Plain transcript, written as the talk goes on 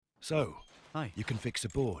So, Hi. you can fix a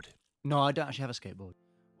board. No, I don't actually have a skateboard.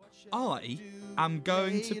 I am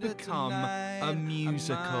going to become a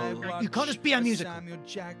musical. You can't just be a musical. I'm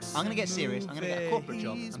going to get serious. I'm going to get a corporate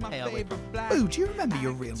job and pay our way. Oh, do you remember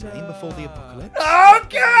your real name before the apocalypse? Oh,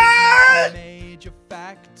 God!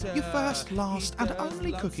 Your first, last, and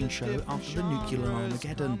only cooking show after the nuclear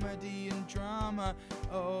Armageddon.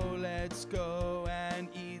 Oh, let's go and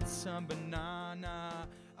eat some banana.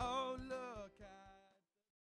 Oh, look.